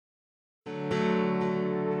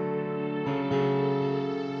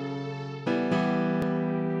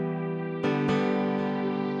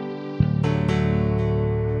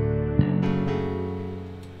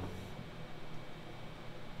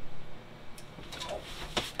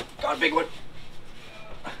on, big one.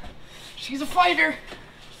 She's a fighter.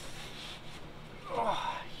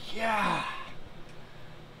 Oh, yeah.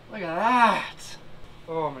 Look at that.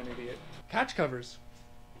 Oh, I'm an idiot. Catch covers.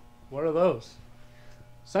 What are those?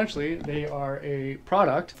 Essentially, they are a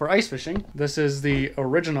product for ice fishing. This is the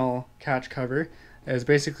original catch cover. It's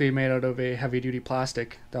basically made out of a heavy-duty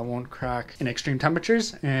plastic that won't crack in extreme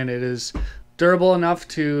temperatures, and it is durable enough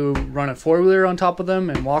to run a four-wheeler on top of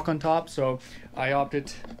them and walk on top. So I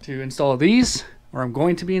opted to install these, or I'm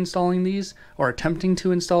going to be installing these, or attempting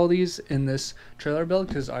to install these in this trailer build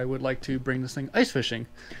because I would like to bring this thing ice fishing.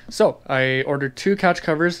 So I ordered 2 catch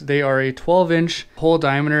covers. They are a 12-inch hole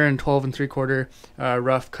diameter and 12 3/4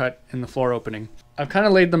 rough cut in the floor opening. I've kind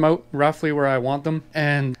of laid them out roughly where I want them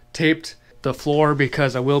and taped the floor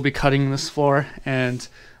because I will be cutting this floor and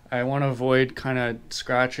I want to avoid kind of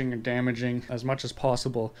scratching or damaging as much as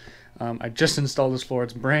possible. I just installed this floor,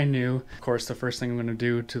 it's brand new. Of course, the first thing I'm going to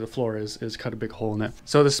do to the floor is cut a big hole in it.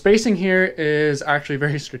 So the spacing here is actually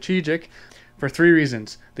very strategic for 3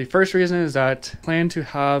 reasons. The first reason is that I plan to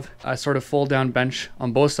have a sort of fold down bench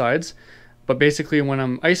on both sides, but basically when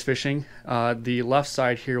I'm ice fishing, the left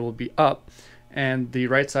side here will be up and the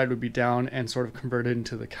right side would be down and sort of converted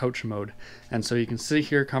into the couch mode. And so you can sit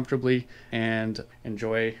here comfortably and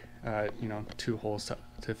enjoy 2 holes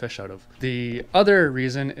to fish out of. The other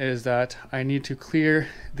reason is that I need to clear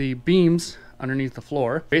the beams underneath the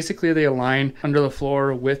floor. Basically they align under the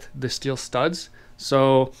floor with the steel studs.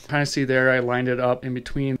 So kind of see there, I lined it up in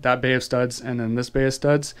between that bay of studs and then this bay of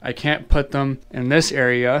studs. I can't put them in this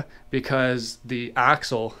area because the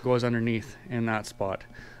axle goes underneath in that spot.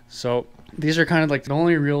 So these are kind of like the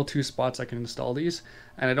only real 2 spots I can install these,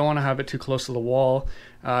 and I don't want to have it too close to the wall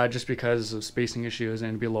just because of spacing issues and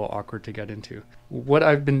it'd be a little awkward to get into. What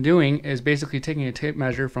I've been doing is basically taking a tape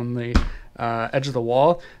measure from the edge of the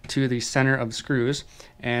wall to the center of the screws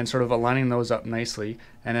and sort of aligning those up nicely,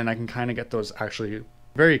 and then I can kind of get those actually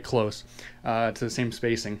very close to the same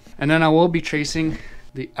spacing. And then I will be tracing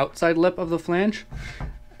the outside lip of the flange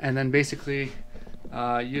and then basically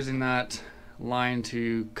using that line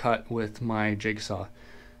to cut with my jigsaw.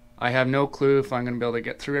 I have no clue if I'm going to be able to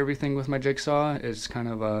get through everything with my jigsaw. It's kind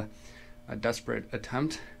of a desperate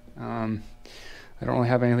attempt. I don't really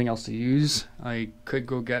have anything else to use. I could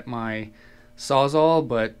go get my Sawzall,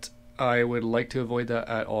 but I would like to avoid that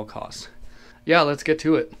at all costs. Yeah, let's get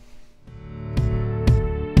to it.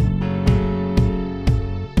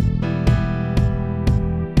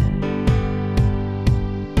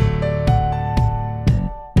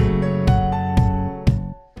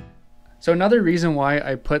 So another reason why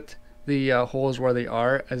I put the holes where they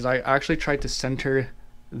are is I actually tried to center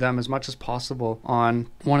them as much as possible on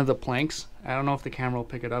one of the planks. I don't know if the camera will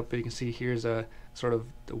pick it up, but you can see here's a sort of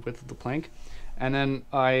the width of the plank. And then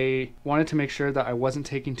I wanted to make sure that I wasn't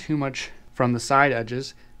taking too much from the side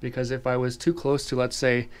edges, because if I was too close to, let's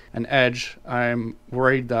say, an edge, I'm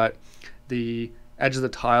worried that the edge of the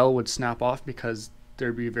tile would snap off because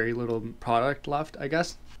there'd be very little product left, I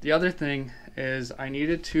guess. The other thing is I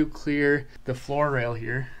needed to clear the floor rail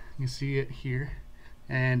here. You can see it here.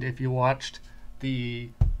 And if you watched the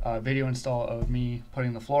video install of me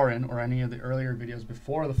putting the floor in, or any of the earlier videos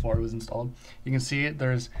before the floor was installed, you can see it.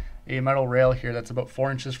 There's a metal rail here that's about 4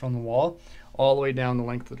 inches from the wall all the way down the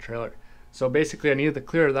length of the trailer. So basically I needed to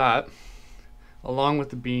clear that along with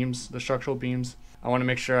the beams, the structural beams. I want to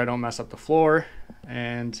make sure I don't mess up the floor,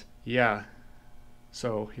 and yeah,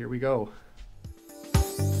 so here we go.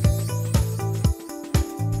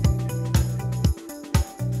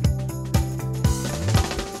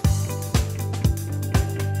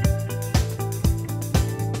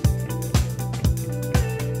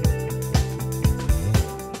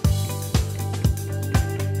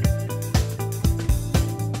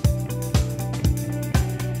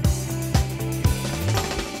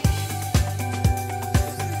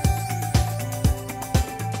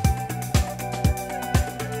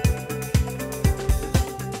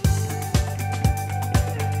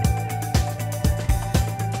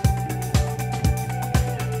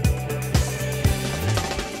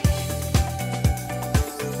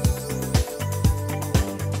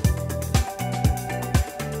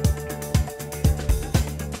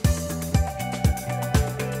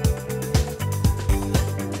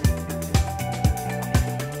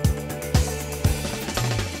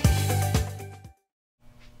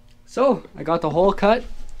 So I got the hole cut.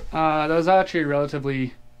 That was actually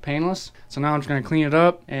relatively painless. So now I'm just going to clean it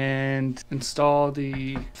up and install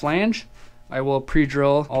the flange. I will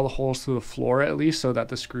pre-drill all the holes through the floor at least so that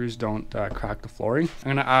the screws don't crack the flooring.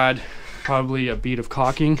 I'm going to add probably a bead of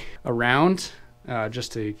caulking around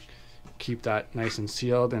just to keep that nice and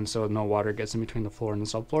sealed, and so no water gets in between the floor and the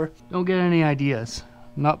subfloor. Don't get any ideas.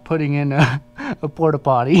 I'm not putting in a porta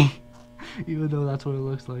potty, even though that's what it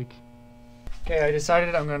looks like. Okay, I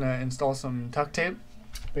decided I'm gonna install some tuck tape,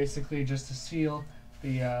 basically just to seal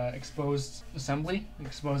the exposed assembly,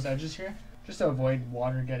 exposed edges here, just to avoid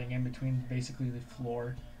water getting in between basically the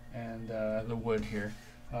floor and the wood here,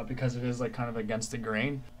 because it is like kind of against the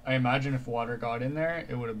grain. I imagine if water got in there,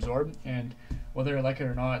 it would absorb, and whether I like it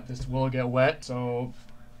or not, this will get wet, so,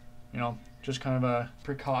 you know, just kind of a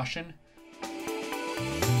precaution.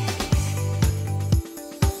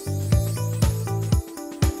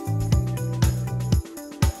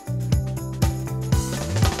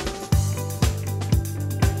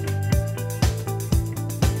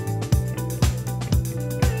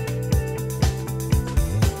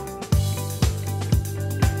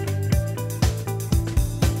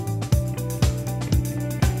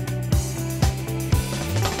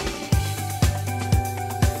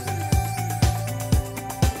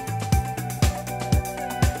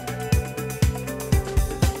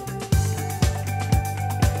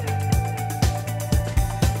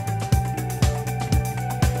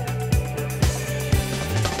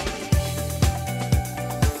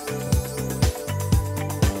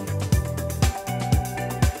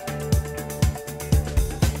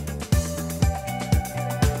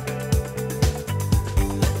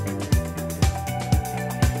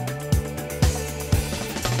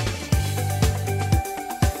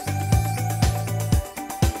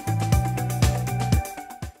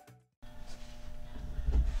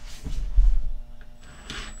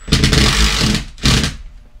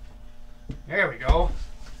 There we go.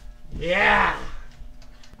 Yeah!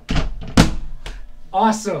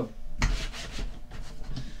 Awesome!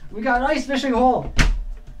 We got an ice fishing hole!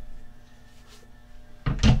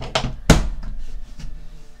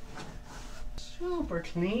 Super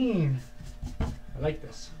clean. I like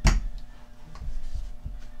this.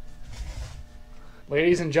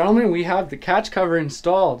 Ladies and gentlemen, we have the catch cover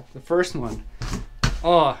installed, the first one.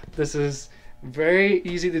 Oh, this is very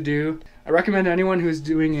easy to do. I recommend anyone who's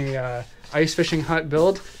doing a ice fishing hut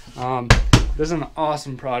build. This is an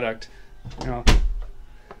awesome product. You know,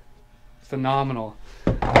 phenomenal.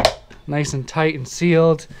 Nice and tight and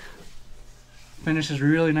sealed. Finishes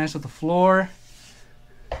really nice with the floor.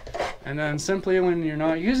 And then simply when you're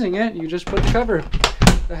not using it, you just put the cover,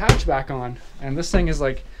 the hatch back on. And this thing is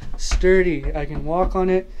like sturdy. I can walk on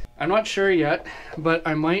it. I'm not sure yet, but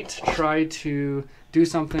I might try to do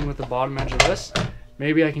something with the bottom edge of this.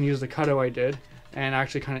 Maybe I can use the cutout I did and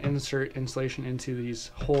actually kind of insert insulation into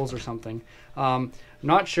these holes or something.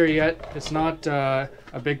 Not sure yet. It's not a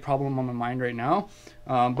big problem on my mind right now.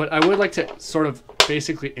 But I would like to sort of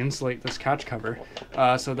basically insulate this catch cover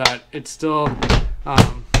so that it still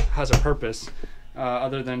has a purpose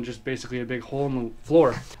other than just basically a big hole in the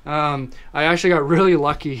floor. I actually got really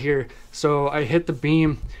lucky here. So I hit the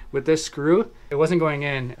beam with this screw. It wasn't going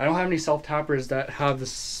in. I don't have any self-tappers that have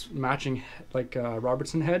this matching like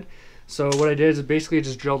Robertson head. So what I did is basically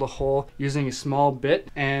just drilled a hole using a small bit,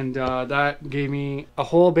 and that gave me a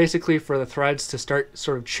hole basically for the threads to start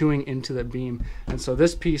sort of chewing into the beam. And so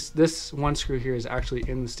this piece, this one screw here is actually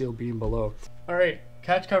in the steel beam below. All right,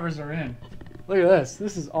 catch covers are in. Look at this,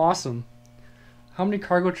 this is awesome. How many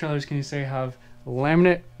cargo trailers can you say have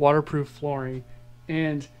laminate waterproof flooring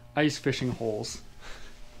and ice fishing holes?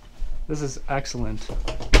 This is excellent.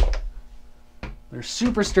 They're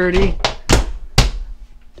super sturdy.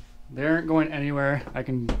 They aren't going anywhere. I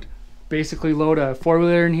can basically load a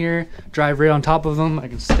four-wheeler in here, drive right on top of them. I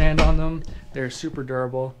can stand on them. They're super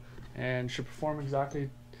durable and should perform exactly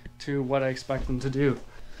to what I expect them to do.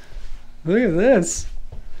 Look at this.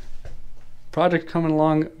 Project coming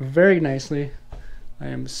along very nicely. I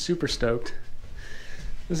am super stoked.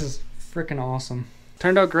 This is freaking awesome.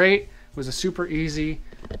 Turned out great. It was a super easy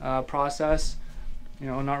process. You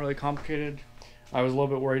know, not really complicated. I was a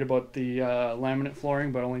little bit worried about the laminate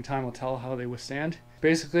flooring, but only time will tell how they withstand.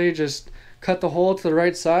 Basically, just cut the hole to the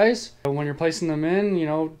right size. When you're placing them in, you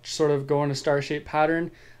know, sort of go in a star-shaped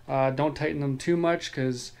pattern. Don't tighten them too much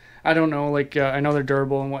because, I don't know, like, I know they're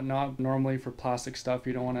durable and whatnot. Normally for plastic stuff,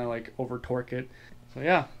 you don't want to, like, over-torque it. So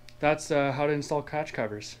yeah, that's how to install catch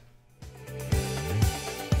covers.